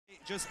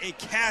Just a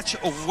catch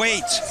of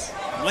weight.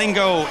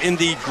 Lingo in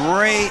the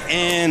gray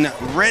and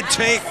red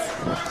tape.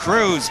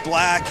 Cruz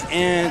black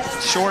and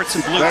shorts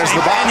and blue There's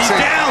tape. The boxing.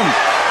 And he's down.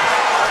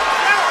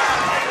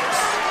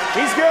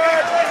 He's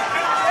good.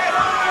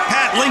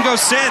 Pat, Lingo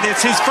said it's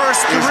his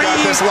first three. He's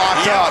got this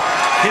locked up.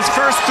 His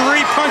first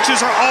three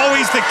punches are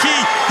always the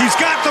key. He's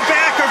got the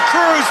back of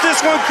Cruz.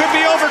 This one could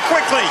be over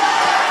quickly.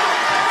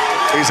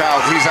 He's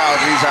out, he's out,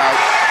 he's out.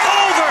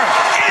 Over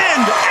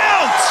and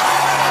out.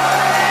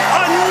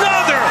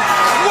 Another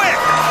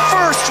quick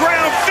first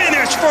round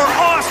finish for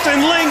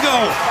Austin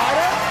Lingo.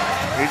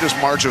 He just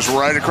marches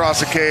right across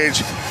the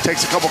cage,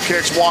 takes a couple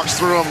kicks, walks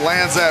through him,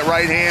 lands that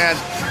right hand.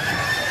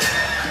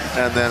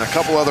 And then a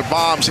couple other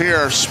bombs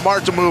here.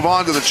 Smart to move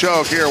on to the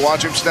choke here.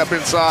 Watch him step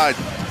inside.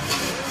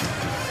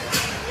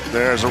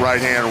 There's a right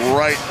hand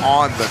right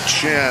on the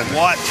chin.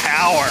 What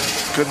power.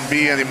 Couldn't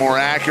be any more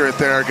accurate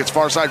there. Gets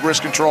far side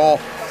wrist control.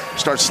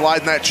 Starts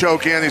sliding that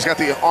choke in. He's got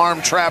the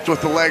arm trapped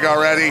with the leg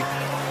already.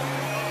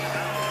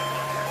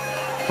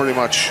 Pretty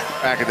much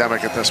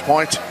academic at this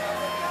point.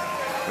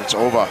 It's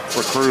over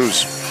for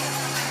Cruz.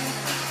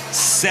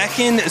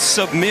 Second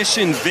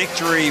submission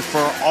victory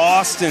for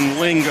Austin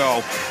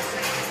Lingo.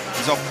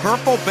 He's a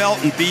purple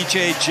belt in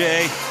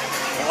BJJ,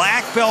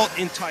 black belt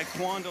in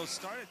Taekwondo.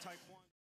 Started Taekwondo.